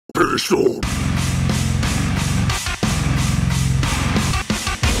Pistol!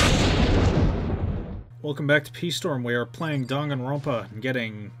 Welcome back to P-Storm. We are playing Danganronpa and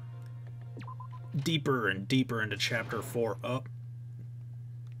getting deeper and deeper into Chapter 4. Oh.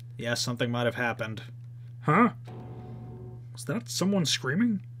 Yeah, something might have happened. Huh? Was that someone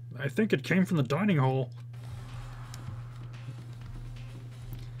screaming? I think it came from the dining hall.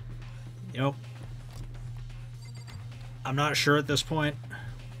 Yep. I'm not sure at this point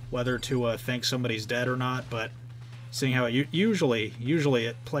whether to think somebody's dead or not, but seeing how it usually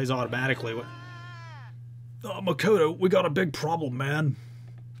it plays automatically. Makoto, we got a big problem, man.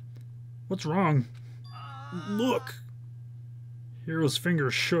 What's wrong? Look! Hiro's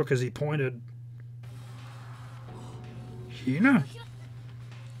fingers shook as he pointed. Hina?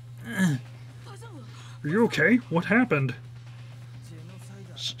 Are you okay? What happened?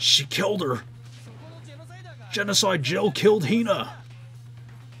 She killed her. Genocide Jill killed Hina.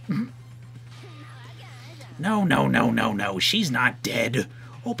 No. She's not dead.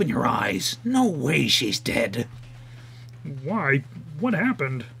 Open your eyes. No way she's dead. Why? What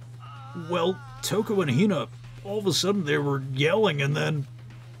happened? Well, Toko and Hina, all of a sudden they were yelling and then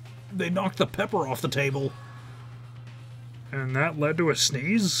they knocked the pepper off the table. And that led to a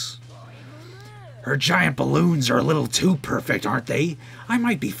sneeze? Her giant balloons are a little too perfect, aren't they? I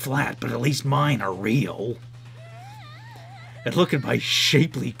might be flat, but at least mine are real. And look at my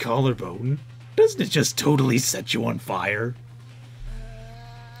shapely collarbone. Doesn't it just totally set you on fire?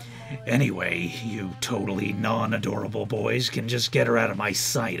 Anyway, you totally non-adorable boys can just get her out of my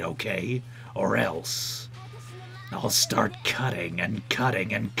sight, okay? Or else I'll start cutting and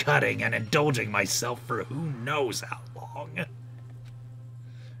cutting and cutting and indulging myself for who knows how long.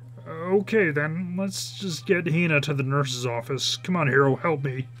 Okay then, let's just get Hina to the nurse's office. Come on, Hiro, help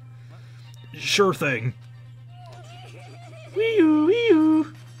me. Sure thing. Wee-oo,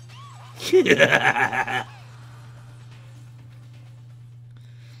 wee-oo.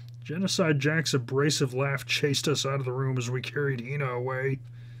 Genocide Jack's abrasive laugh chased us out of the room as we carried Hina away.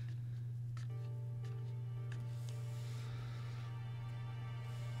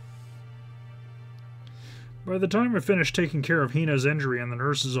 By the time I finished taking care of Hina's injury in the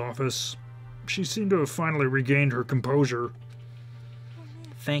nurse's office, she seemed to have finally regained her composure.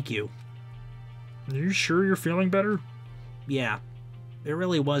 Thank you. Are you sure you're feeling better? Yeah, it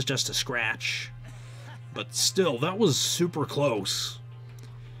really was just a scratch. But still, that was super close.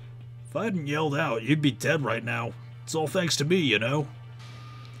 If I hadn't yelled out, you'd be dead right now. It's all thanks to me, you know?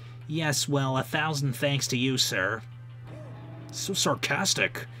 Yes, well, 1,000 thanks to you, sir. So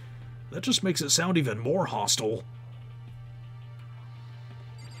sarcastic. That just makes it sound even more hostile.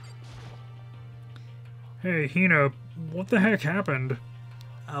 Hey, Hina, what the heck happened?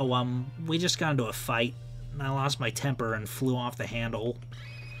 Oh, we just got into a fight. I lost my temper and flew off the handle.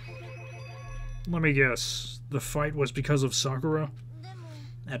 Let me guess. The fight was because of Sakura?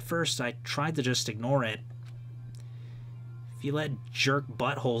 At first, I tried to just ignore it. If you let jerk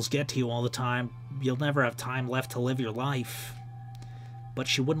buttholes get to you all the time, you'll never have time left to live your life. But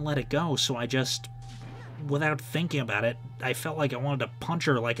she wouldn't let it go, so I just... without thinking about it, I felt like I wanted to punch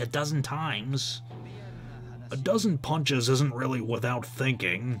her like a dozen times. A dozen punches isn't really without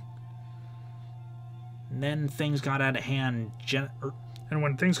thinking. And then things got out of hand. And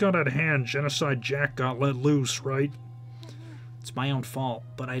when things got out of hand, Genocide Jack got let loose, right? It's my own fault,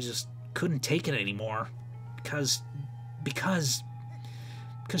 but I just couldn't take it anymore. Because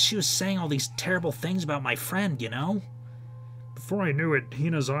she was saying all these terrible things about my friend, you know? Before I knew it,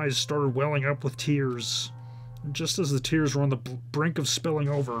 Hina's eyes started welling up with tears. Just as the tears were on the brink of spilling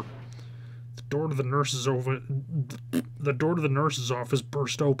over, the door to the nurse's office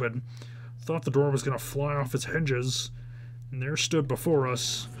burst open. Thought the door was going to fly off its hinges, and there stood before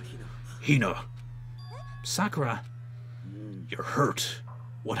us Hina. Sakura. You're hurt.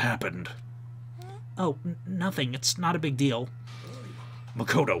 What happened? Oh, nothing. It's not a big deal.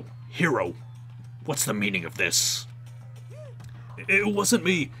 Makoto, Hiro, what's the meaning of this? It wasn't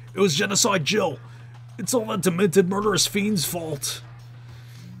me. It was Genocide Jill. It's all that demented murderous fiend's fault.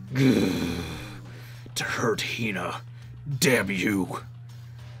 To hurt Hina. Damn you.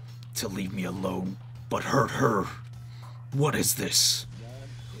 To leave me alone, but hurt her. What is this?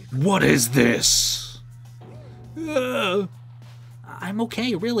 What is this? I'm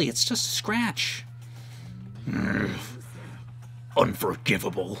okay, really. It's just a scratch.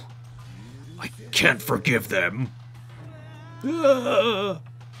 Unforgivable. I can't forgive them.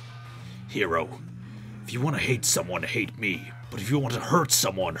 Hiro, if you want to hate someone, hate me. But if you want to hurt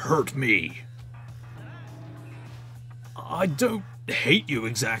someone, hurt me. I don't hate you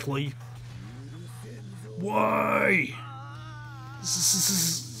exactly. Why?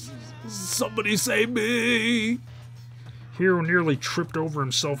 Somebody save me! Hiro nearly tripped over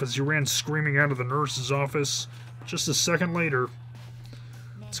himself as he ran screaming out of the nurse's office. Just a second later,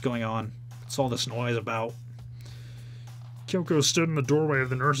 What's going on? What's all this noise about? Kyoko stood in the doorway of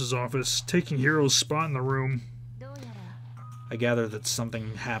the nurse's office, taking Hiro's spot in the room. I gather that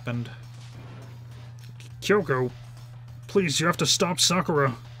something happened. Kyoko, please, you have to stop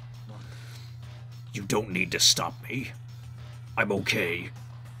Sakura. You don't need to stop me. I'm okay.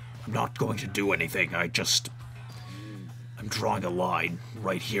 I'm not going to do anything. I'm drawing a line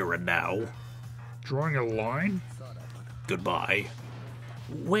right here and now. Drawing a line? Goodbye.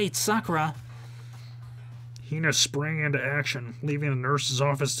 Wait, Sakura! Hina sprang into action, leaving the nurse's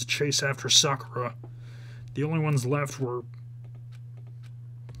office to chase after Sakura. The only ones left were...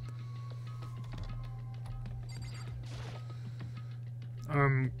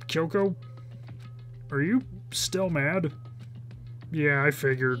 Kyoko? Are you still mad? Yeah, I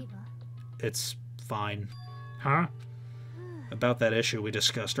figured. It's fine. Huh? About that issue we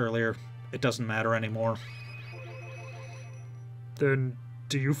discussed earlier, it doesn't matter anymore. Then,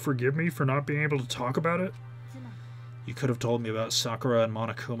 do you forgive me for not being able to talk about it? You could have told me about Sakura and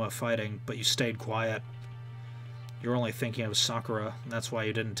Monokuma fighting, but you stayed quiet. You're only thinking of Sakura, and that's why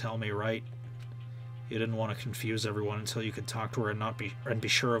you didn't tell me, right? You didn't want to confuse everyone until you could talk to her and be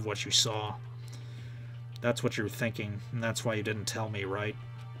sure of what you saw. That's what you were thinking, and that's why you didn't tell me, right?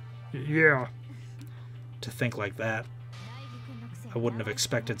 Yeah. To think like that. I wouldn't have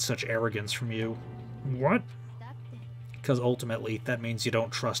expected such arrogance from you. What? Because ultimately, that means you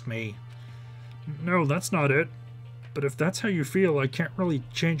don't trust me. No, that's not it. But if that's how you feel, I can't really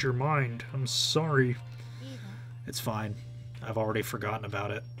change your mind. I'm sorry. It's fine. I've already forgotten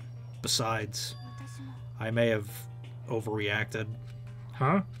about it. Besides, I may have overreacted.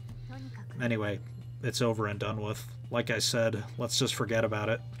 Huh? Anyway, it's over and done with. Like I said, let's just forget about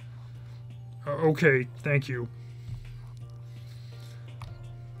it. Okay, thank you.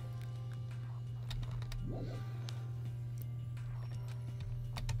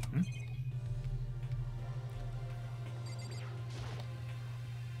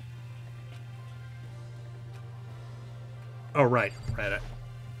 Oh, right.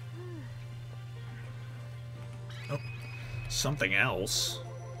 Oh, something else.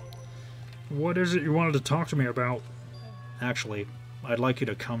 What is it you wanted to talk to me about? Actually, I'd like you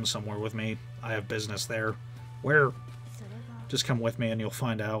to come somewhere with me. I have business there. Where? Just come with me and you'll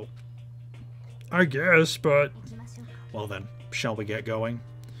find out. I guess, but... Well then, shall we get going?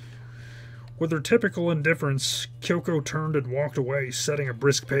 With her typical indifference, Kyoko turned and walked away, setting a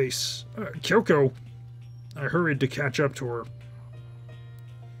brisk pace. Kyoko! I hurried to catch up to her.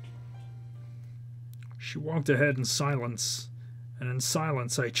 She walked ahead in silence, and in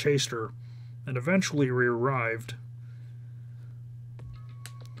silence I chased her, and eventually we arrived.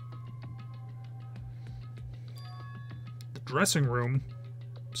 The dressing room.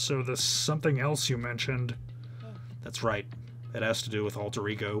 So the something else you mentioned. That's right. It has to do with alter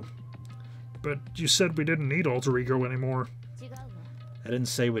ego. But you said we didn't need alter ego anymore. I didn't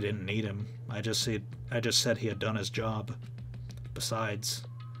say we didn't need him. I just said he had done his job. Besides,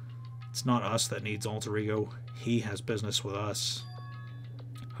 it's not us that needs alter ego. He has business with us.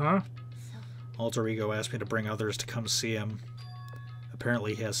 Huh? Alter ego asked me to bring others to come see him.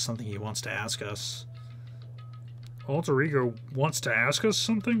 Apparently he has something he wants to ask us. Alter ego wants to ask us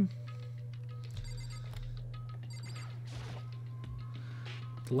something?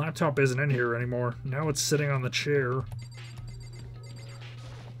 The laptop isn't in here anymore. Now it's sitting on the chair.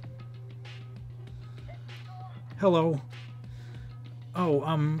 Hello.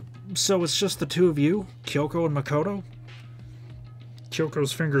 Oh, so it's just the two of you? Kyoko and Makoto?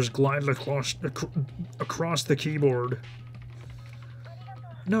 Kyoko's fingers glided across the keyboard.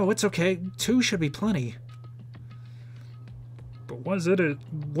 No, it's okay. Two should be plenty. But what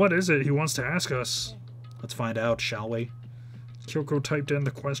is it he wants to ask us? Let's find out, shall we? Kyoko typed in the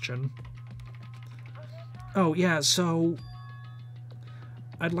question. Oh, yeah, so...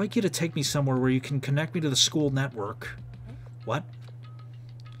 I'd like you to take me somewhere where you can connect me to the school network. What?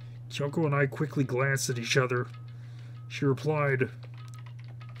 Kyoko and I quickly glanced at each other. She replied,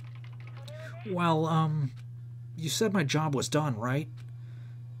 Well, you said my job was done, right?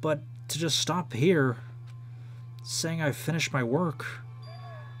 But to just stop here, saying I've finished my work,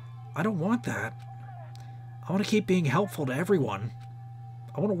 I don't want that. I want to keep being helpful to everyone.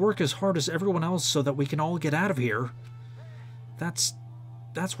 I want to work as hard as everyone else so that we can all get out of here.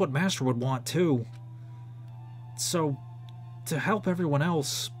 That's what Master would want, too. So, to help everyone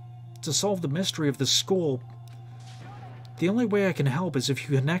else, to solve the mystery of this school, the only way I can help is if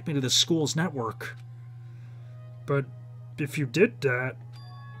you connect me to the school's network. but if you did that,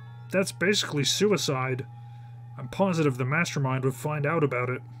 That's basically suicide. I'm positive the mastermind would find out about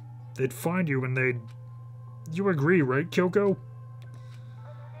it. They'd find you and they'd... You agree, right, Kyoko?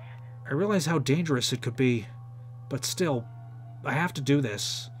 I realize how dangerous it could be, but still, I have to do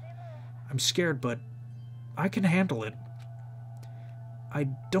this. I'm scared, but I can handle it. I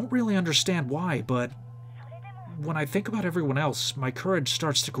don't really understand why, but when I think about everyone else, my courage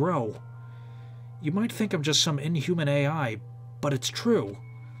starts to grow. You might think I'm just some inhuman AI, but it's true.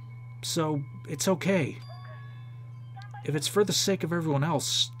 So, it's okay. If it's for the sake of everyone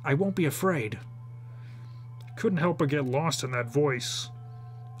else, I won't be afraid. Couldn't help but get lost in that voice.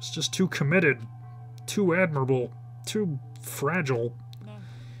 It's just too committed, too admirable, too fragile.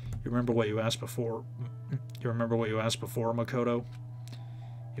 You remember what you asked before? You remember what you asked before, Makoto?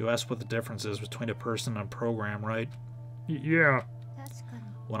 You asked what the difference is between a person and a program, right? Yeah.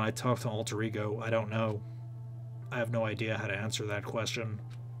 When I talk to Alter Ego, I don't know. I have no idea how to answer that question.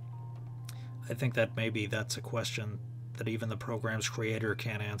 I think that maybe that's a question that even the program's creator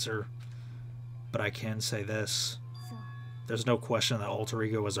can't answer. But I can say this. There's no question that Alter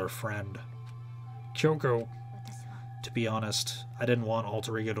Ego is our friend. Kyoko. To be honest, I didn't want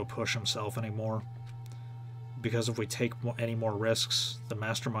Alter Ego to push himself anymore. Because if we take any more risks, the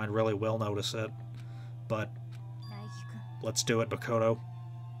mastermind really will notice it. But let's do it, Makoto.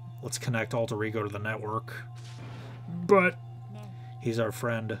 Let's connect Alter Ego to the network. But he's our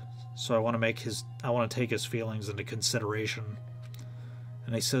friend, so I want to take his feelings into consideration.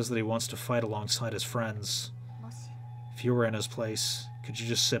 And he says that he wants to fight alongside his friends. If you were in his place, could you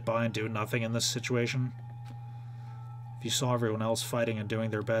just sit by and do nothing in this situation? If you saw everyone else fighting and doing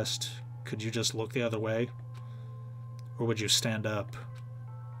their best, could you just look the other way? Or would you stand up?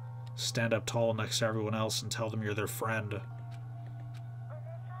 Stand up tall next to everyone else and tell them you're their friend.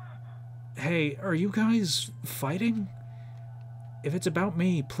 Hey, are you guys fighting? If it's about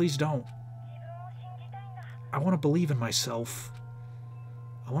me, please don't. I want to believe in myself.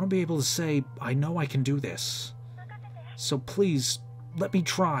 I want to be able to say, I know I can do this. So please, let me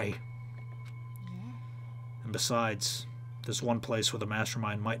try. And besides, there's one place where the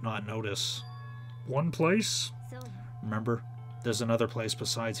mastermind might not notice. One place? Remember, there's another place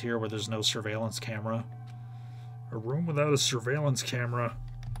besides here where there's no surveillance camera. A room without a surveillance camera.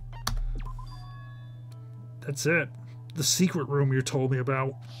 That's it. The secret room you told me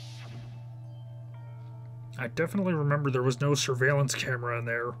about. I definitely remember there was no surveillance camera in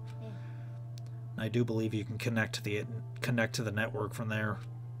there. I do believe you can connect to the network from there.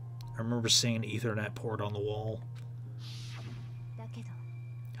 I remember seeing an Ethernet port on the wall.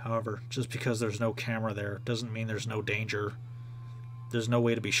 However, just because there's no camera there doesn't mean there's no danger. There's no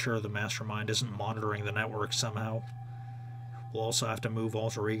way to be sure the mastermind isn't monitoring the network somehow. We'll also have to move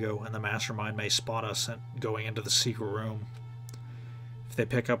Alter Ego, and the mastermind may spot us going into the secret room. If they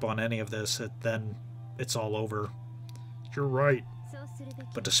pick up on any of this, then it's all over. You're right.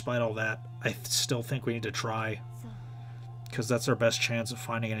 But despite all that, I still think we need to try. Because that's our best chance of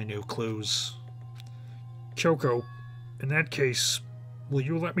finding any new clues. Kyoko, in that case, will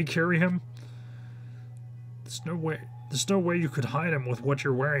you let me carry him? There's no way you could hide him with what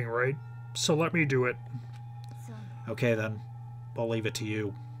you're wearing, right? So let me do it. Okay then. I'll leave it to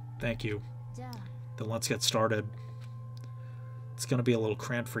you. Thank you. Then let's get started. It's gonna be a little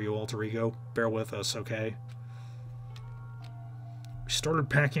cramped for you, Alter Ego. Bear with us, okay? We started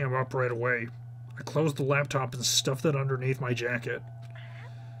packing him up right away. I closed the laptop and stuffed it underneath my jacket.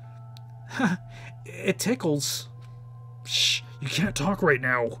 It tickles. Shh, you can't talk right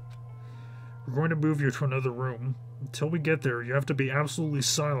now. We're going to move you to another room. Until we get there, you have to be absolutely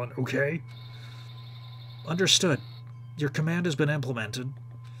silent, okay? Understood. Your command has been implemented.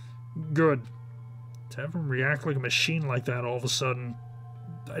 Good. To have him react like a machine like that all of a sudden,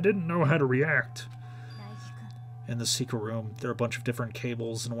 I didn't know how to react. In the secret room, there are a bunch of different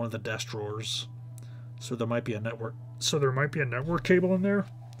cables in one of the desk drawers. So there might be a network. So there might be a network cable in there?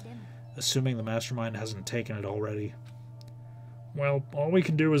 Assuming the mastermind hasn't taken it already. Well, all we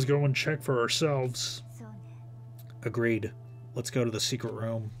can do is go and check for ourselves. Agreed. Let's go to the secret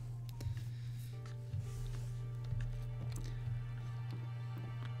room.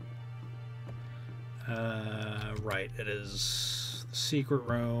 Right, it is the secret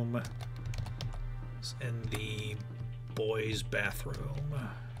room. It's in the boys' bathroom.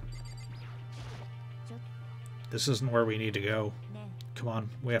 This isn't where we need to go. Come on,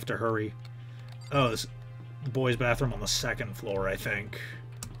 we have to hurry. Oh, this boys' bathroom on the second floor, I think.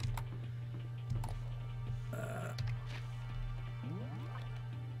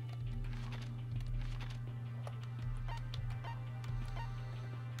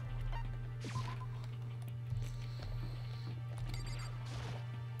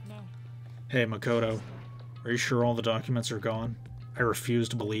 Hey, Makoto. Are you sure all the documents are gone? I refuse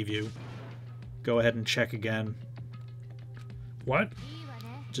to believe you. Go ahead and check again. What?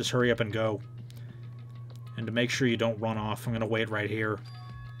 Just hurry up and go. And to make sure you don't run off, I'm gonna wait right here.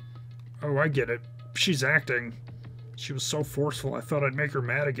 Oh, I get it. She's acting. She was so forceful, I thought I'd make her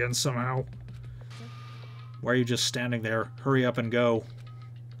mad again somehow. Why are you just standing there? Hurry up and go.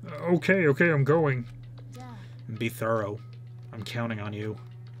 Okay, I'm going. And be thorough. I'm counting on you.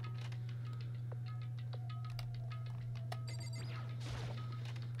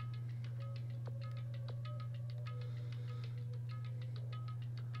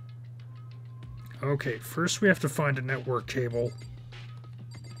 Okay, first we have to find a network cable.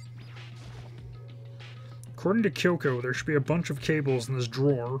 According to Kyoko, there should be a bunch of cables in this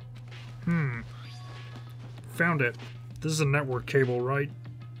drawer. Found it. This is a network cable, right?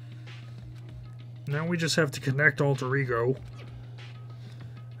 Now we just have to connect Alter Ego.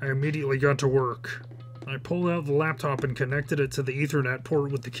 I immediately got to work. I pulled out the laptop and connected it to the Ethernet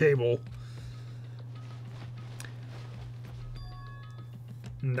port with the cable.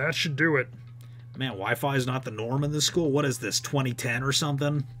 And that should do it. Man, Wi-Fi is not the norm in this school? What is this, 2010 or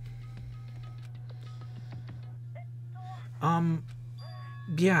something?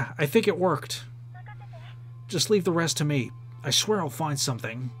 Yeah, I think it worked. Just leave the rest to me. I swear I'll find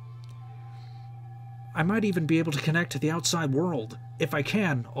something. I might even be able to connect to the outside world. If I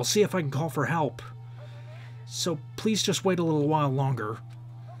can, I'll see if I can call for help. So please just wait a little while longer.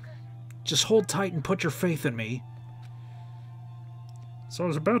 Just hold tight and put your faith in me. So I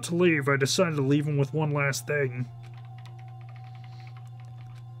was about to leave, I decided to leave him with one last thing.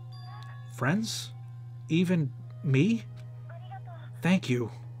 Friends? Even me? Thank you.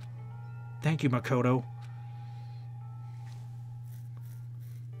 Thank you, Makoto.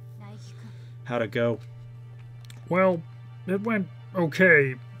 How'd it go? Well, it went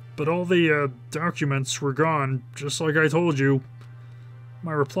okay, but all the documents were gone, just like I told you.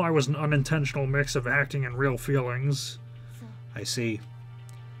 My reply was an unintentional mix of acting and real feelings. I see.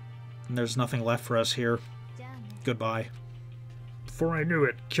 And there's nothing left for us here. Goodbye. Before I knew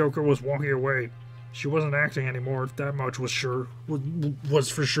it, Kyoko was walking away. She wasn't acting anymore, that much was sure.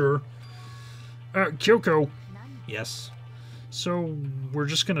 Was for sure. Kyoko. Yes? So, we're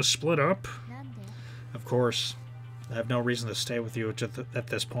just gonna split up? Of course. I have no reason to stay with you at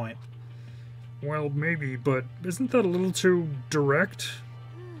this point. Well, maybe, but isn't that a little too direct?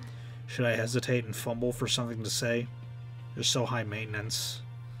 Should I hesitate and fumble for something to say? You're so high maintenance.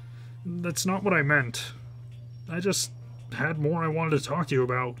 That's not what I meant. I just had more I wanted to talk to you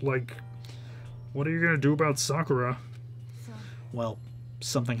about, like, what are you gonna do about Sakura? Well,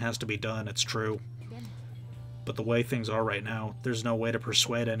 something has to be done, it's true. But the way things are right now, there's no way to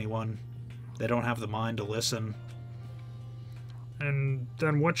persuade anyone. They don't have the mind to listen. And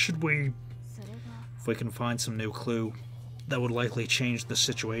then what should we... If we can find some new clue, that would likely change the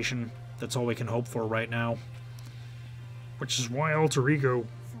situation. That's all we can hope for right now. Which is why Alter Ego...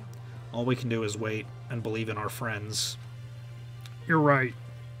 All we can do is wait and believe in our friends. You're right.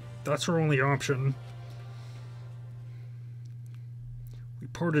 That's our only option. We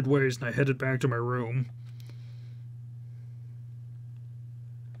parted ways and I headed back to my room.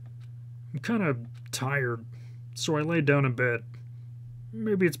 I'm kind of tired, so I laid down in bed.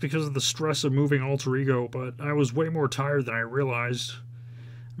 Maybe it's because of the stress of moving Alter Ego, but I was way more tired than I realized.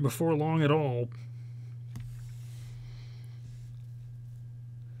 Before long at all,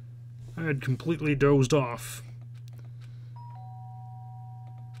 I had completely dozed off.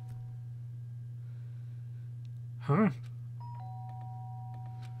 Huh?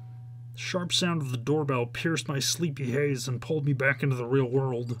 The sharp sound of the doorbell pierced my sleepy haze and pulled me back into the real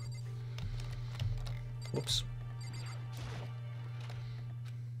world. Whoops.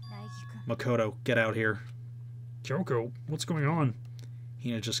 Makoto, get out here. Kyoko, what's going on?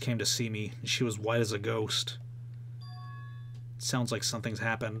 Hina just came to see me, and she was white as a ghost. Sounds like something's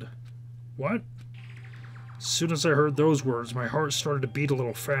happened. What? As soon as I heard those words, my heart started to beat a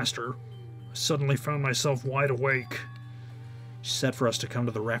little faster. I suddenly found myself wide awake. She said for us to come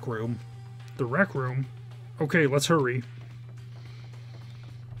to the rec room. The rec room? Okay, let's hurry.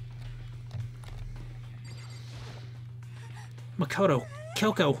 Makoto,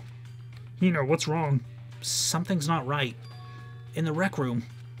 Kyoko, Hina, what's wrong? something's not right. In the rec room.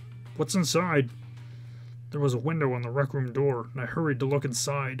 What's inside? There was a window on the rec room door, and I hurried to look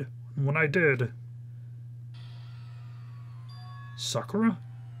inside. And when I did... Sakura?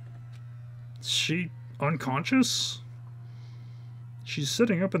 Is she unconscious? She's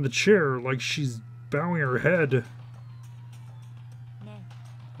sitting up in the chair like she's bowing her head.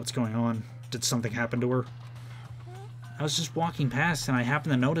 What's going on? Did something happen to her? I was just walking past and I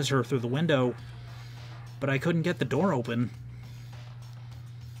happened to notice her through the window, but I couldn't get the door open.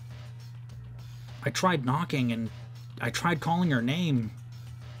 I tried knocking and I tried calling her name,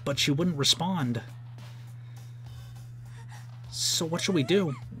 but she wouldn't respond. So what should we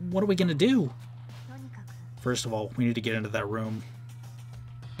do? What are we gonna do? First of all, we need to get into that room.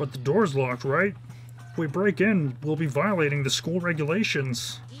 But the door's locked, right? If we break in, we'll be violating the school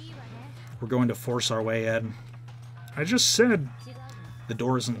regulations. We're going to force our way in. I just said... The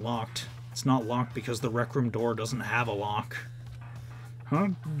door isn't locked. It's not locked because the rec room door doesn't have a lock. Huh?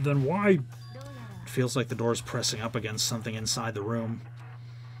 Then why... It feels like the door's pressing up against something inside the room.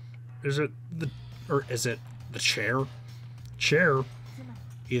 Is it the... Or is it the chair? chair?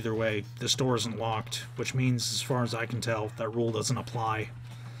 Either way, this door isn't locked, which means, as far as I can tell, that rule doesn't apply.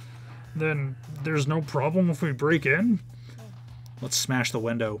 Then there's no problem if we break in? Let's smash the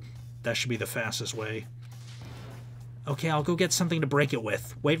window. That should be the fastest way. Okay, I'll go get something to break it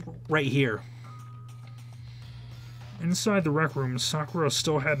with. Wait right here. Inside the rec room, Sakura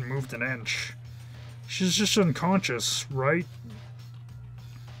still hadn't moved an inch. She's just unconscious, right?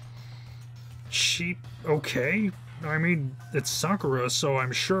 She okay? I mean, it's Sakura, so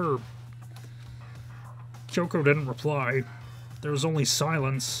I'm sure... Kyoko didn't reply. There was only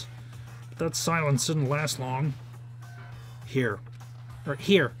silence. But that silence didn't last long. Here.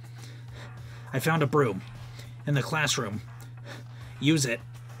 Here. I found a broom. In the classroom. Use it.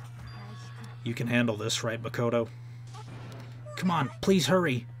 You can handle this, right, Makoto? Come on, please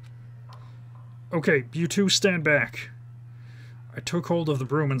hurry. Okay, you two stand back. I took hold of the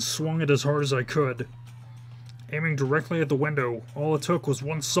broom and swung it as hard as I could. Aiming directly at the window, all it took was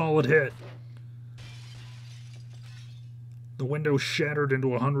one solid hit. The window shattered into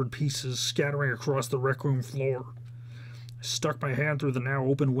 100 pieces, scattering across the rec room floor. I stuck my hand through the now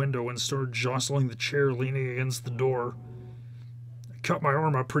open window and started jostling the chair leaning against the door. I cut my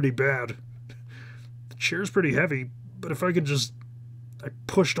arm up pretty bad. The chair's pretty heavy, but if I could just... I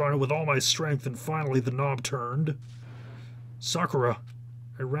pushed on it with all my strength and finally the knob turned. Sakura.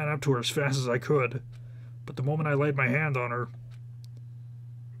 I ran up to her as fast as I could, but the moment I laid my hand on her...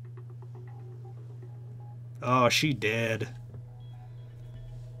 Oh, she did.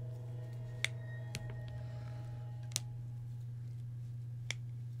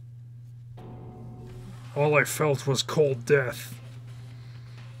 All I felt was cold death.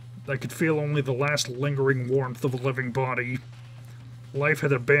 I could feel only the last lingering warmth of a living body. Life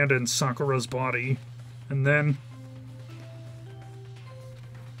had abandoned Sakura's body, and then...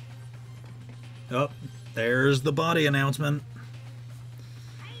 Oh, there's the body announcement.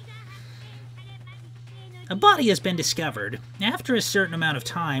 A body has been discovered. After a certain amount of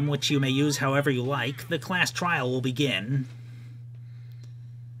time, which you may use however you like, the class trial will begin.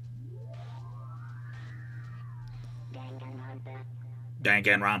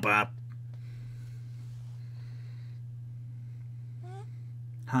 Danganronpa.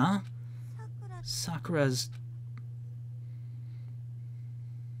 Huh? Sakura's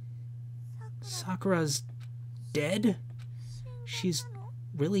dead? She's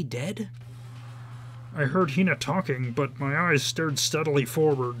really dead? I heard Hina talking, but my eyes stared steadily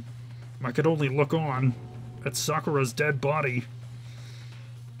forward. I could only look on, at Sakura's dead body.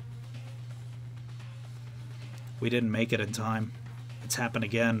 We didn't make it in time. It's happened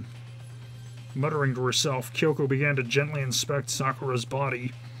again. Muttering to herself, Kyoko began to gently inspect Sakura's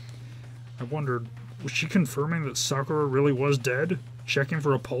body. I wondered, was she confirming that Sakura really was dead? Checking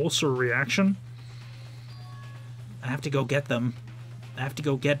for a pulse or a reaction? I have to go get them. I have to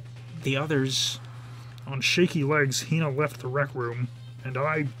go get the others. On shaky legs, Hina left the rec room, and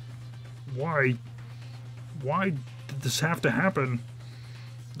I... Why did this have to happen?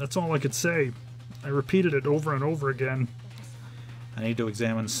 That's all I could say. I repeated it over and over again. I need to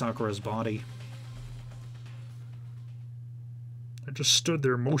examine Sakura's body. I just stood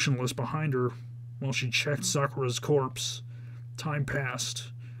there motionless behind her while she checked Sakura's corpse. Time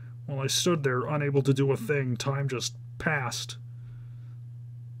passed. While I stood there, unable to do a thing, time just passed.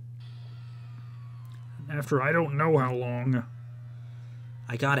 After I don't know how long...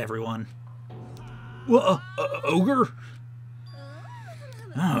 I got everyone. Ogre?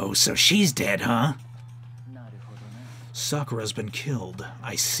 Oh, so she's dead, huh? Sakura's been killed,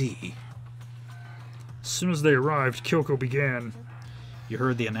 I see. As soon as they arrived, Kyoko began. You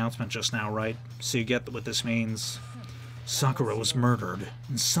heard the announcement just now, right? So you get what this means. Sakura was murdered,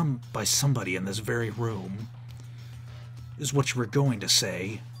 and by somebody in this very room. Is what you were going to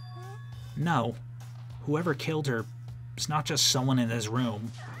say. No. Whoever killed her is not just someone in this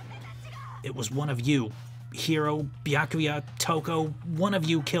room. It was one of you. Hiro, Byakuya, Toko, one of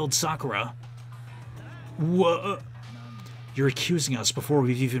you killed Sakura. What? You're accusing us before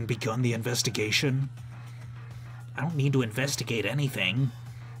we've even begun the investigation? I don't need to investigate anything.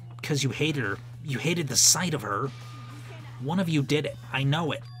 Because you hated her. You hated the sight of her. One of you did it. I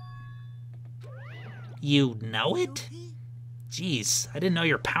know it. You know it? Jeez, I didn't know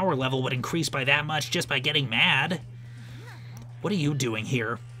your power level would increase by that much just by getting mad. What are you doing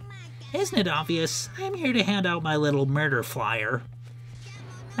here? Isn't it obvious? I'm here to hand out my little murder flyer.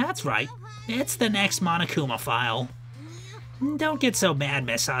 That's right. It's the next Monokuma file. Don't get so mad,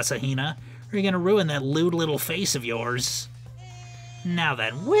 Miss Asahina, or you're gonna ruin that lewd little face of yours. Now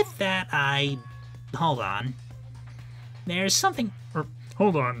then, with that, hold on. There's something...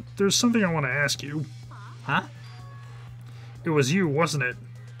 Hold on, there's something I want to ask you. Huh? It was you, wasn't it?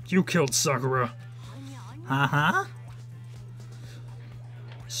 You killed Sakura. Uh-huh.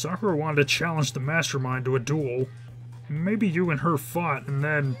 Sakura wanted to challenge the mastermind to a duel. Maybe you and her fought, and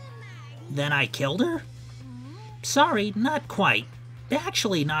then... Then I killed her? Sorry, not quite.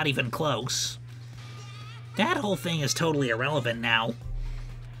 Actually, not even close. That whole thing is totally irrelevant now.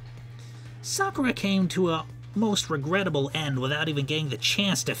 Sakura came to a most regrettable end without even getting the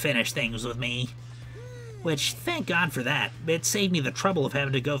chance to finish things with me. Which, thank God for that. It saved me the trouble of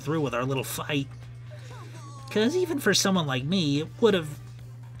having to go through with our little fight. Because even for someone like me, it would have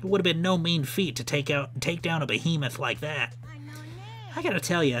been no mean feat to take down a behemoth like that. I gotta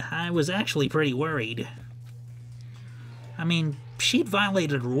tell you, I was actually pretty worried. I mean, she'd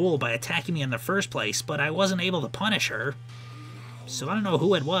violated a rule by attacking me in the first place, but I wasn't able to punish her. So I don't know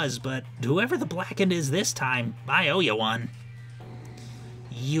who it was, but whoever the Blackened is this time, I owe you one.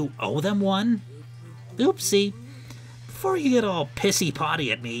 You owe them one? Oopsie. Before you get all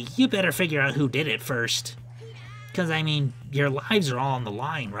pissy-potty at me, you better figure out who did it first. 'Cause, I mean, your lives are all on the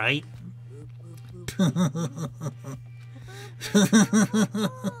line, right?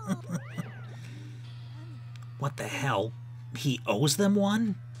 What the hell? He owes them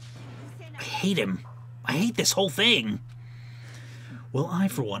one? I hate him. I hate this whole thing. Well, I,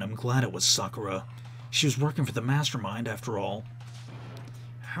 for one, am glad it was Sakura. She was working for the mastermind, after all.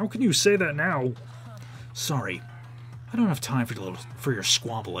 How can you say that now? Sorry. I don't have time for your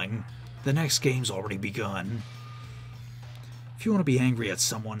squabbling. The next game's already begun. If you want to be angry at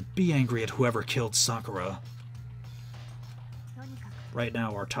someone, be angry at whoever killed Sakura. Right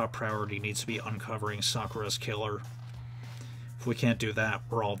now, our top priority needs to be uncovering Sakura's killer. If we can't do that,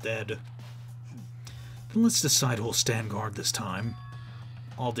 we're all dead. Then let's decide who'll stand guard this time.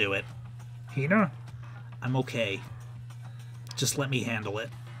 I'll do it. Hina? I'm okay. Just let me handle it.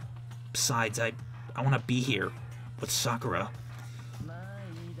 Besides, I want to be here with Sakura.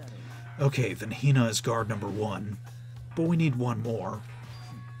 Okay, then Hina is guard number 1. But we need one more.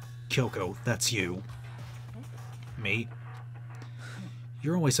 Kyoko, that's you. Me?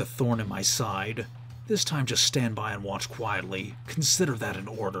 You're always a thorn in my side. This time just stand by and watch quietly. Consider that an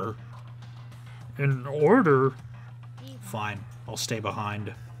order. An order? Fine, I'll stay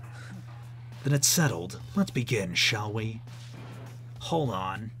behind. Then it's settled. Let's begin, shall we? Hold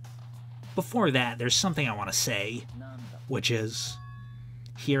on. Before that, there's something I want to say. Which is...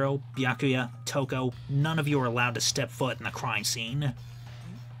 Hiro, Byakuya, Toko, none of you are allowed to step foot in the crime scene.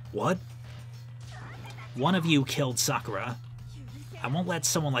 What? One of you killed Sakura. I won't let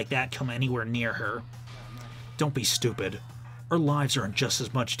someone like that come anywhere near her. Don't be stupid. Our lives are in just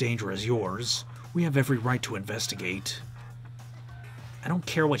as much danger as yours. We have every right to investigate. I don't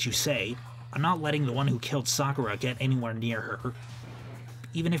care what you say. I'm not letting the one who killed Sakura get anywhere near her.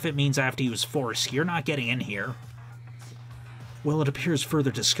 Even if it means I have to use force, you're not getting in here. Well, it appears further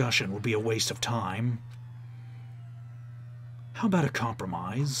discussion would be a waste of time. How about a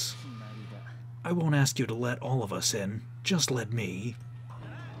compromise? I won't ask you to let all of us in. Just let me.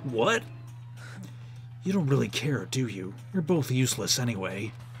 What? You don't really care, do you? You're both useless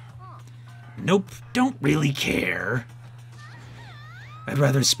anyway. Nope, don't really care. I'd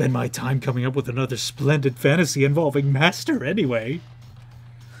rather spend my time coming up with another splendid fantasy involving Master anyway.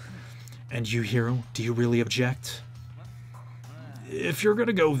 And you, Hiro, do you really object? If you're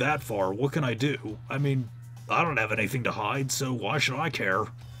gonna go that far, what can I do? I mean, I don't have anything to hide, so why should I care?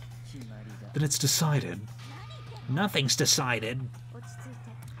 Then it's decided. Nothing's decided.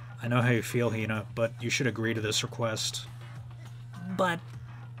 I know how you feel, Hina, but you should agree to this request. But...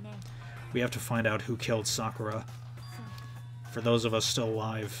 we have to find out who killed Sakura. For those of us still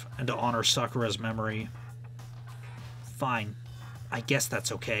alive, and to honor Sakura's memory. Fine. I guess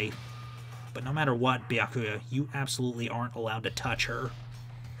that's okay. But no matter what, Byakuya, you absolutely aren't allowed to touch her.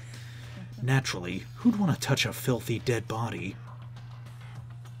 Naturally, who'd want to touch a filthy dead body?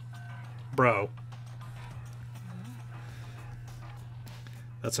 Bro.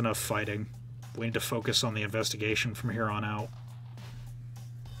 That's enough fighting. We need to focus on the investigation from here on out.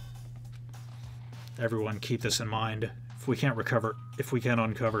 Everyone, keep this in mind. If we can't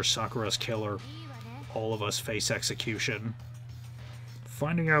uncover Sakura's killer, all of us face execution.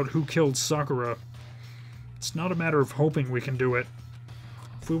 Finding out who killed Sakura, it's not a matter of hoping we can do it.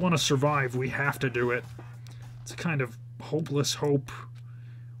 If we want to survive, we have to do it. It's a kind of hopeless hope.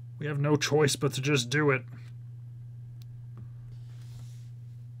 We have no choice but to just do it.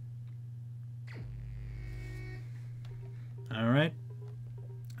 Alright.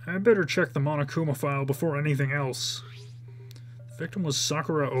 I better check the Monokuma file before anything else. The victim was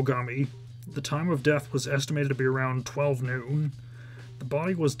Sakura Ogami. The time of death was estimated to be around 12 noon. The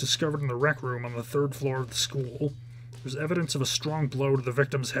body was discovered in the rec room on the 3rd floor of the school. There's evidence of a strong blow to the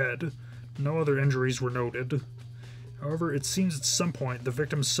victim's head. No other injuries were noted. However, it seems at some point the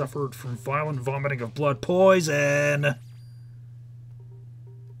victim suffered from violent vomiting of blood poison.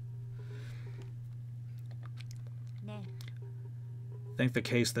 I think the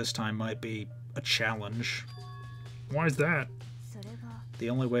case this time might be a challenge. Why is that? The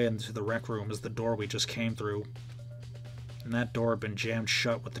only way into the rec room is the door we just came through. And that door had been jammed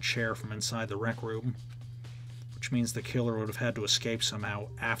shut with the chair from inside the rec room. Which means the killer would have had to escape somehow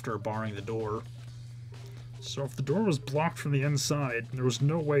after barring the door. So if the door was blocked from the inside, there was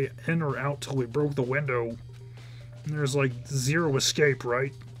no way in or out till we broke the window. And there's like zero escape,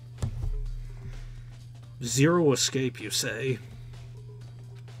 right? Zero escape, you say?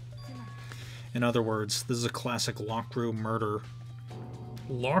 In other words, this is a classic locked room murder.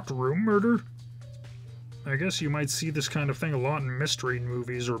 Locked room murder? I guess you might see this kind of thing a lot in mystery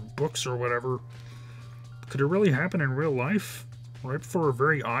movies or books or whatever. Could it really happen in real life? Right before our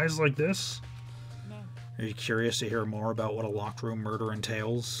very eyes like this? Are you curious to hear more about what a locked room murder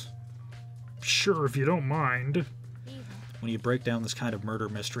entails? Sure, if you don't mind. When you break down this kind of murder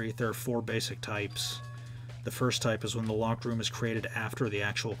mystery, there are 4 basic types. The first type is when the locked room is created after the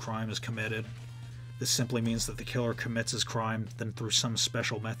actual crime is committed. This simply means that the killer commits his crime, then through some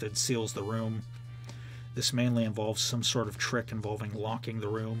special method seals the room. This mainly involves some sort of trick involving locking the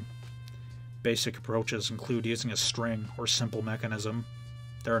room. Basic approaches include using a string or simple mechanism.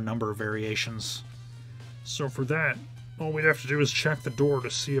 There are a number of variations. So for that, all we'd have to do is check the door to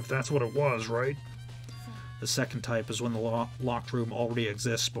see if that's what it was, right? The second type is when the locked room already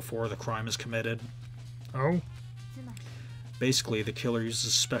exists before the crime is committed. Oh? Basically, the killer uses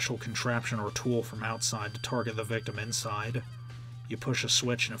a special contraption or tool from outside to target the victim inside. You push a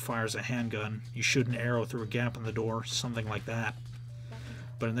switch and it fires a handgun. You shoot an arrow through a gap in the door, something like that.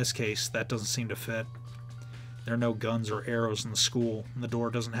 But in this case, that doesn't seem to fit. There are no guns or arrows in the school, and the door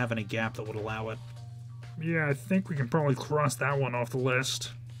doesn't have any gap that would allow it. Yeah, I think we can probably cross that one off the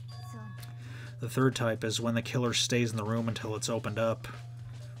list. The third type is when the killer stays in the room until it's opened up.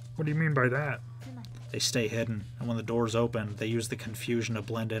 What do you mean by that? They stay hidden, and when the doors open, they use the confusion to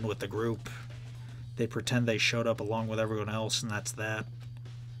blend in with the group. They pretend they showed up along with everyone else, and that's that.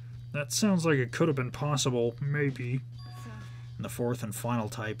 That sounds like it could have been possible, maybe. And the fourth and final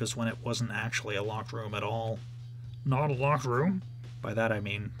type is when it wasn't actually a locked room at all. Not a locked room? By that I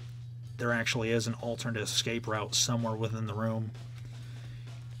mean, there actually is an alternate escape route somewhere within the room.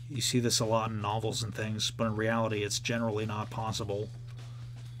 You see this a lot in novels and things, but in reality it's generally not possible.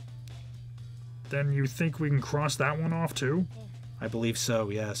 Then you think we can cross that one off too? I believe so,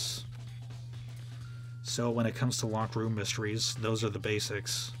 yes. So when it comes to locked room mysteries, those are the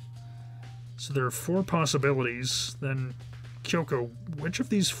basics. So there are 4 possibilities. Then, Kyoko, which of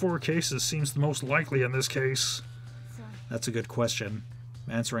these 4 cases seems the most likely in this case? That's a good question.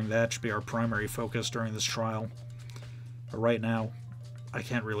 Answering that should be our primary focus during this trial. But right now, I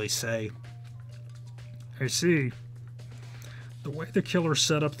can't really say. I see. The way the killer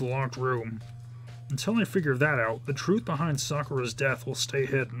set up the locked room. Until I figure that out, the truth behind Sakura's death will stay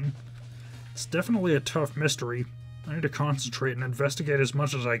hidden. It's definitely a tough mystery. I need to concentrate and investigate as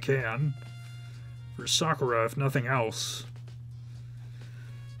much as I can. For Sakura, if nothing else.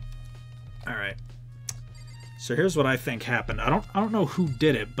 Alright. So here's what I think happened. I don't know who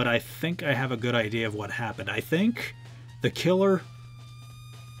did it, but I think I have a good idea of what happened. I think the killer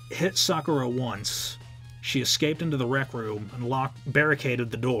hit Sakura once. She escaped into the rec room and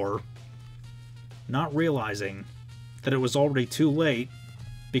barricaded the door, not realizing that it was already too late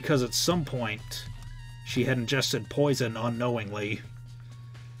because at some point she had ingested poison unknowingly.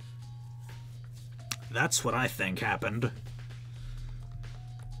 That's what I think happened.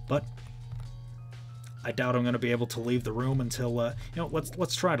 But I doubt I'm going to be able to leave the room until,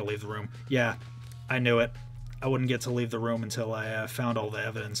 let's try to leave the room. Yeah, I knew it. I wouldn't get to leave the room until I found all the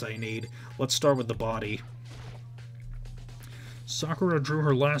evidence I need. Let's start with the body. Sakura drew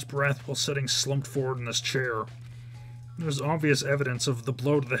her last breath while sitting slumped forward in this chair. There's obvious evidence of the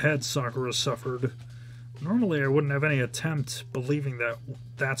blow to the head Sakura suffered. Normally I wouldn't have any attempt believing that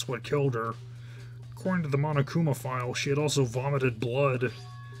that's what killed her. According to the Monokuma file, she had also vomited blood.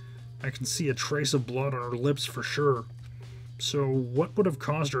 I can see a trace of blood on her lips for sure. So what would have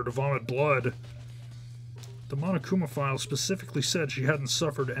caused her to vomit blood? The Monokuma file specifically said she hadn't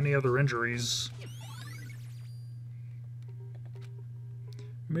suffered any other injuries.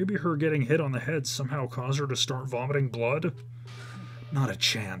 Maybe her getting hit on the head somehow caused her to start vomiting blood? Not a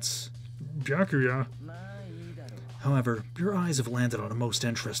chance. Byakuya. However, your eyes have landed on a most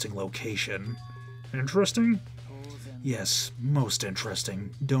interesting location. Interesting? Yes, most interesting.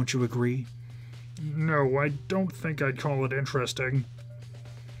 Don't you agree? No, I don't think I'd call it interesting.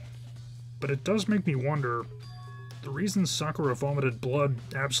 But it does make me wonder. The reason Sakura vomited blood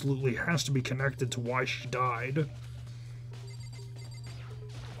absolutely has to be connected to why she died.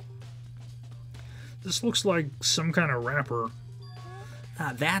 This looks like some kind of wrapper.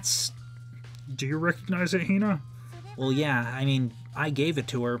 That's... Do you recognize it, Hina? Well, yeah, I mean, I gave it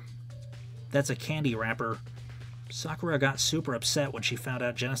to her. That's a candy wrapper. Sakura got super upset when she found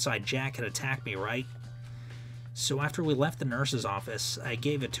out Genocide Jack had attacked me, right? So after we left the nurse's office, I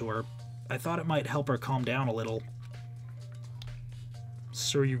gave it to her. I thought it might help her calm down a little.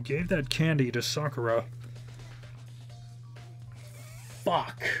 So you gave that candy to Sakura.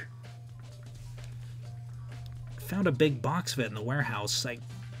 Fuck. Found a big box of it in the warehouse. I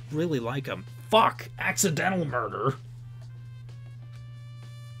really like them. Fuck! Accidental murder!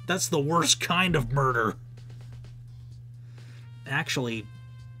 That's the worst kind of murder! Actually,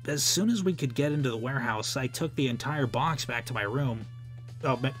 as soon as we could get into the warehouse, I took the entire box back to my room.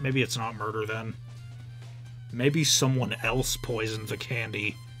 Oh, maybe it's not murder then. Maybe someone else poisoned the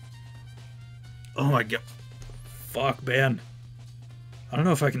candy. Oh my god. Fuck, man. I don't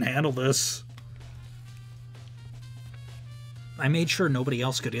know if I can handle this. I made sure nobody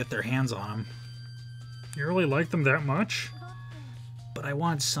else could get their hands on them. You really like them that much? But I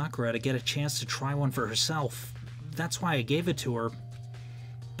wanted Sakura to get a chance to try one for herself. That's why I gave it to her.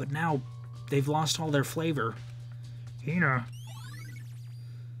 But now, they've lost all their flavor. Hina.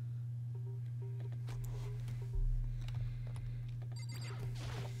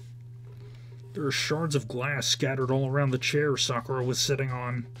 There are shards of glass scattered all around the chair Sakura was sitting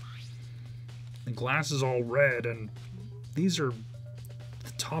on. The glass is all red, and these are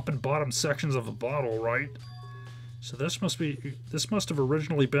the top and bottom sections of a bottle, right? So this must have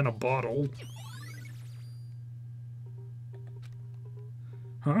originally been a bottle.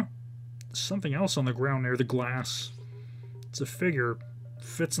 Huh? Something else on the ground near the glass. It's a figure.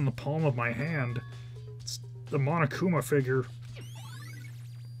 Fits in the palm of my hand. It's the Monokuma figure.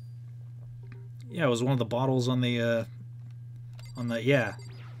 Yeah, it was one of the bottles on the, yeah.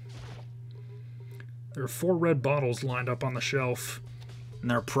 There are 4 red bottles lined up on the shelf. And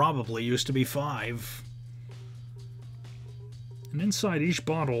there probably used to be 5. And inside each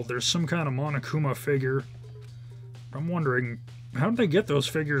bottle, there's some kind of Monokuma figure. I'm wondering, how did they get those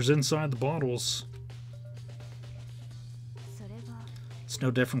figures inside the bottles? It's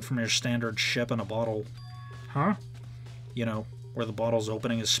no different from your standard ship in a bottle. Huh? You know, where the bottle's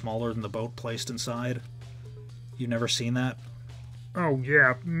opening is smaller than the boat placed inside. You've never seen that? Oh,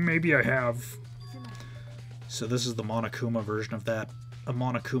 yeah, maybe I have. So this is the Monokuma version of that. A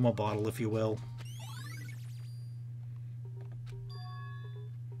Monokuma bottle, if you will.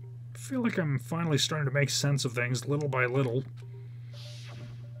 I feel like I'm finally starting to make sense of things little by little.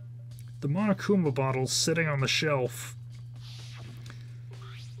 The Monokuma bottle's sitting on the shelf.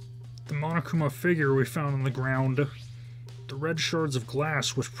 The Monokuma figure we found on the ground. The red shards of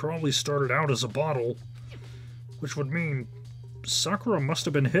glass, which probably started out as a bottle. Which would mean Sakura must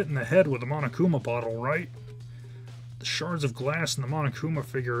have been hit in the head with a Monokuma bottle, right? The shards of glass in the Monokuma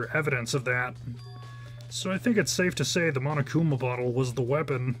figure are evidence of that. So I think it's safe to say the Monokuma bottle was the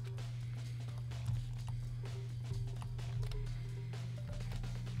weapon.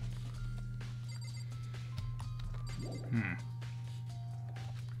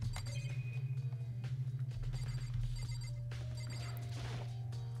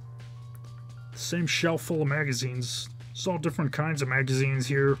 Same shelf full of magazines. There's all different kinds of magazines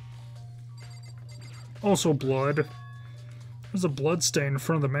here. Also blood. There's a blood stain in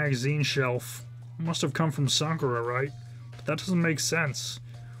front of the magazine shelf. It must have come from Sakura, right? But that doesn't make sense.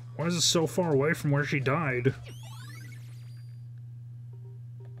 Why is it so far away from where she died?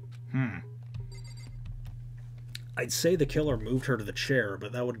 I'd say the killer moved her to the chair,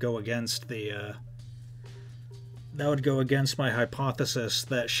 but that would go against the, that would go against my hypothesis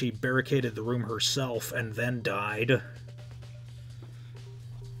that she barricaded the room herself and then died.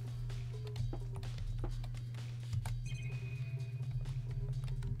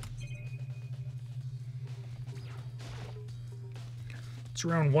 It's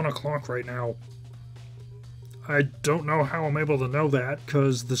around 1 o'clock right now. I don't know how I'm able to know that,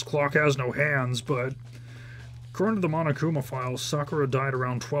 because this clock has no hands, but according to the Monokuma files, Sakura died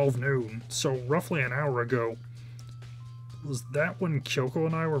around 12 noon, so roughly an hour ago. Was that when Kyoko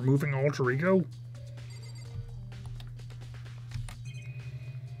and I were moving alter ego?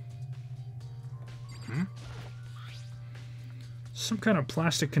 Some kind of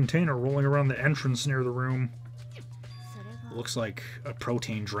plastic container rolling around the entrance near the room. Looks like a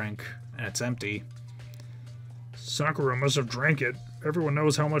protein drink, and it's empty. Sakura must have drank it. Everyone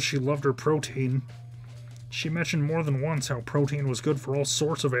knows how much she loved her protein. She mentioned more than once how protein was good for all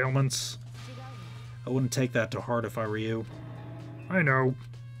sorts of ailments. I wouldn't take that to heart if I were you. I know.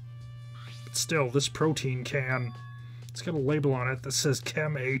 But still, this protein can. It's got a label on it that says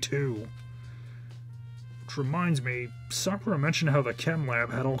Chem A2. Which reminds me, Sakura mentioned how the Chem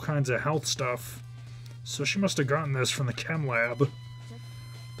Lab had all kinds of health stuff. So she must have gotten this from the Chem Lab. But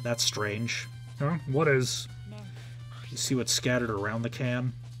that's strange. Huh? What is? You see what's scattered around the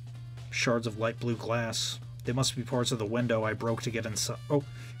can? Shards of light blue glass. They must be parts of the window I broke to get inside. Oh,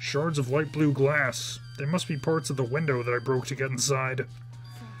 shards of light blue glass. They must be parts of the window that I broke to get inside.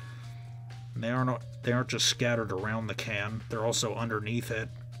 And they aren't just scattered around the can. They're also underneath it.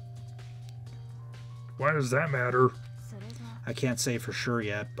 Why does that matter? I can't say for sure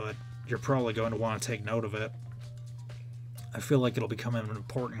yet, but you're probably going to want to take note of it. I feel like it'll become an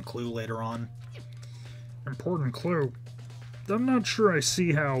important clue later on. Important clue. I'm not sure I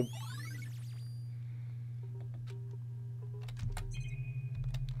see how...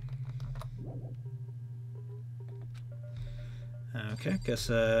 Okay, guess,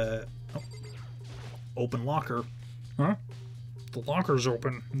 open locker. Huh? The locker's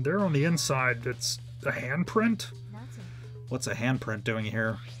open. There on the inside, it's a handprint? What's a handprint doing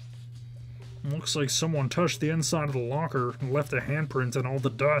here? Looks like someone touched the inside of the locker and left a handprint in all the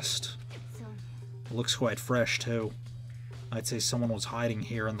dust. It looks quite fresh, too. I'd say someone was hiding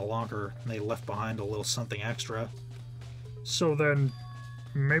here in the locker, and they left behind a little something extra. So then,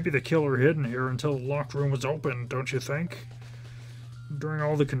 maybe the killer hid in here until the locked room was open, don't you think? During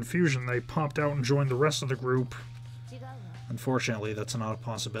all the confusion, they popped out and joined the rest of the group. Unfortunately, that's not a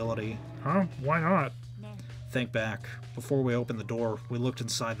possibility. Huh? Why not? Think back. Before we opened the door, we looked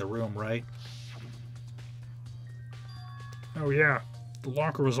inside the room, right? Oh yeah, the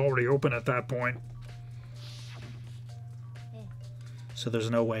locker was already open at that point. So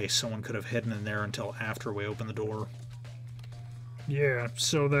there's no way someone could have hidden in there until after we opened the door. Yeah,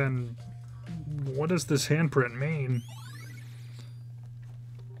 so then, what does this handprint mean?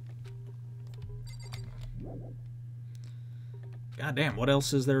 Goddamn, what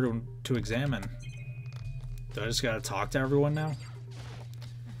else is there to examine? Do I just gotta talk to everyone now?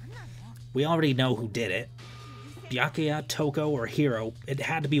 We already know who did it. Byakuya, Toko, or Hiro. It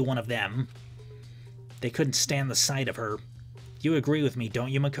had to be one of them. They couldn't stand the sight of her. You agree with me, don't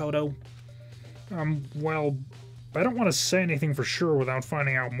you, Makoto? Well, I don't want to say anything for sure without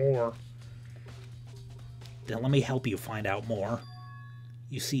finding out more. Then let me help you find out more.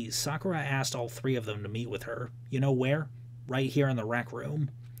 You see, Sakura asked all three of them to meet with her. You know where? Right here in the rec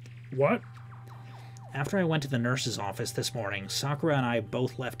room. What? After I went to the nurse's office this morning, Sakura and I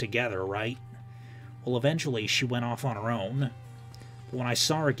both left together, right? Well, eventually she went off on her own. But when I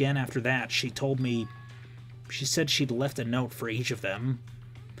saw her again after that, she told me... She said she'd left a note for each of them.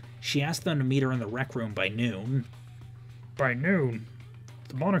 She asked them to meet her in the rec room by noon. By noon?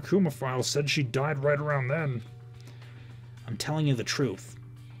 The Monokuma file said she died right around then. I'm telling you the truth.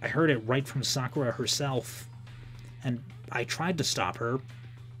 I heard it right from Sakura herself. And I tried to stop her,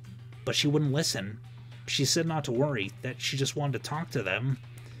 but she wouldn't listen. She said not to worry, that she just wanted to talk to them.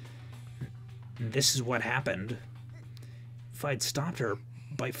 And this is what happened. If I'd stopped her,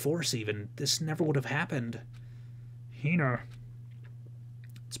 by force even, this never would have happened. Hina,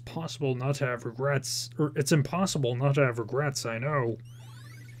 it's possible not to have regrets, or it's impossible not to have regrets, I know.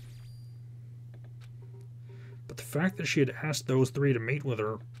 But the fact that she had asked those three to meet with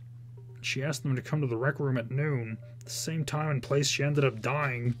her, she asked them to come to the rec room at noon, the same time and place she ended up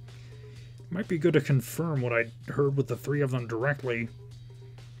dying, it might be good to confirm what I'd heard with the three of them directly.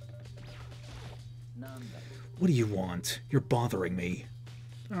 What do you want? You're bothering me.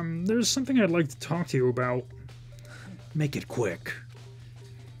 There's something I'd like to talk to you about. Make it quick.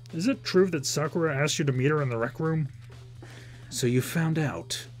 Is it true that Sakura asked you to meet her in the rec room? So you found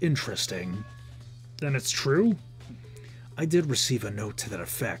out. Interesting. Then it's true? I did receive a note to that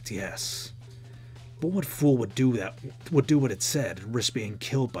effect, yes. But what fool would do what it said and risk being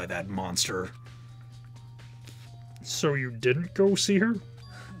killed by that monster? So you didn't go see her?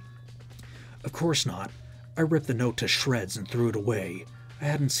 Of course not. I ripped the note to shreds and threw it away. I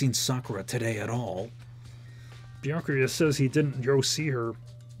hadn't seen Sakura today at all. Byakuya says he didn't go see her.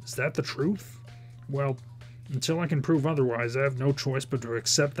 Is that the truth? Well, until I can prove otherwise, I have no choice but to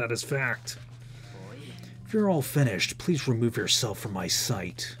accept that as fact. If you're all finished, please remove yourself from my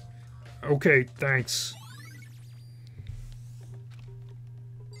sight. Okay, thanks.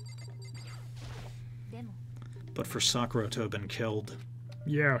 But for Sakura to have been killed.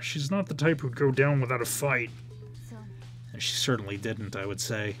 Yeah, she's not the type who'd go down without a fight. And she certainly didn't, I would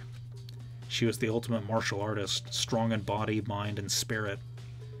say. She was the ultimate martial artist, strong in body, mind, and spirit.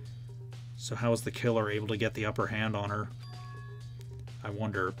 So how was the killer able to get the upper hand on her? I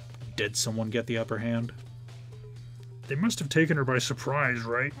wonder, did someone get the upper hand? They must have taken her by surprise,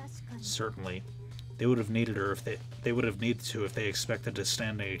 right? Certainly. They would have needed her if they would have needed to if they expected to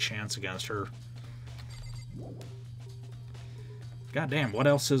stand any chance against her. Goddamn, what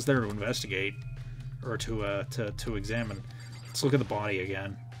else is there to investigate? Or to examine? Let's look at the body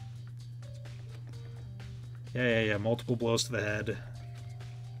again. Yeah. Multiple blows to the head.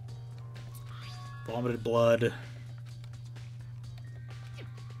 Vomited blood.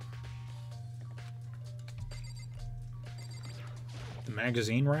 The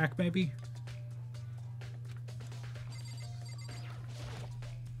magazine rack, maybe?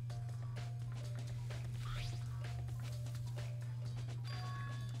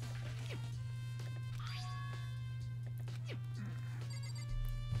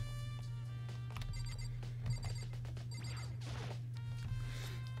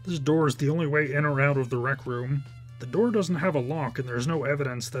 This door is the only way in or out of the rec room. The door doesn't have a lock, and there's no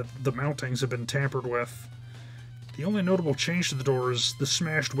evidence that the mountings have been tampered with. The only notable change to the door is the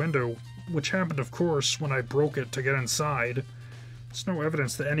smashed window, which happened, of course, when I broke it to get inside. There's no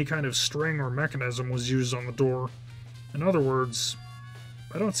evidence that any kind of string or mechanism was used on the door. In other words,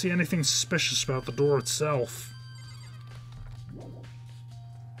 I don't see anything suspicious about the door itself.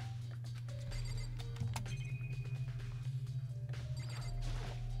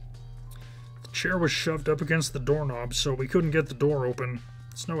 The chair was shoved up against the doorknob, so we couldn't get the door open.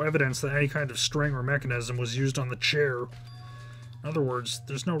 There's no evidence that any kind of string or mechanism was used on the chair. In other words,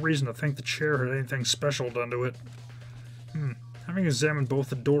 there's no reason to think the chair had anything special done to it. Having examined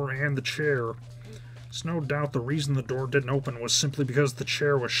both the door and the chair, there's no doubt the reason the door didn't open was simply because the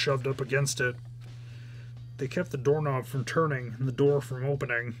chair was shoved up against it. They kept the doorknob from turning and the door from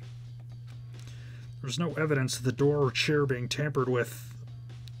opening. There was no evidence of the door or chair being tampered with.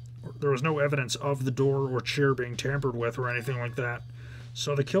 There was no evidence of the door or chair being tampered with or anything like that.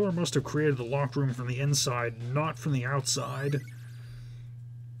 So the killer must have created the locked room from the inside, not from the outside.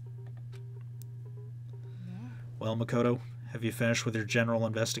 Well, Makoto, have you finished with your general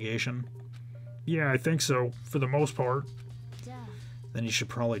investigation? Yeah, I think so, for the most part. Then you should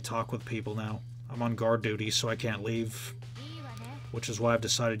probably talk with people now. I'm on guard duty, so I can't leave. Which is why I've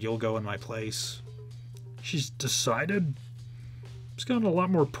decided you'll go in my place. She's decided? It's gotten a lot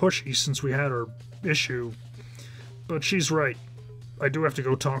more pushy since we had our issue. But she's right. I do have to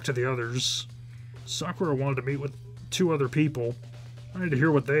go talk to the others. Sakura wanted to meet with 2 other people. I need to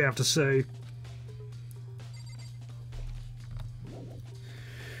hear what they have to say.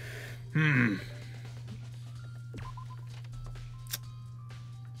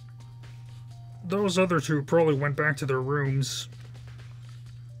 Those other 2 probably went back to their rooms.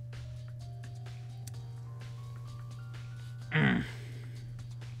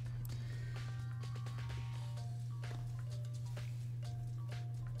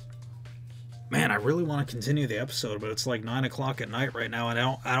 Man, I really want to continue the episode, but it's like 9 o'clock at night right now, and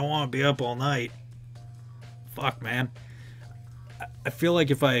I don't want to be up all night. Fuck, man. I feel like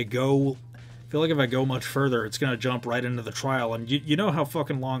if I go much further, it's gonna jump right into the trial, and you know how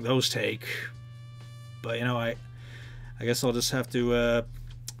fucking long those take. But you know, I guess I'll just have to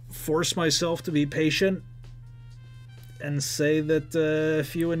force myself to be patient and say that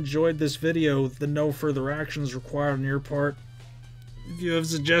if you enjoyed this video, then no further actions required on your part. If you have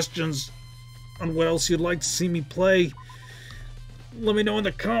suggestions on what else you'd like to see me play, let me know in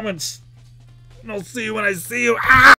the comments, and I'll see you when I see you. Ah!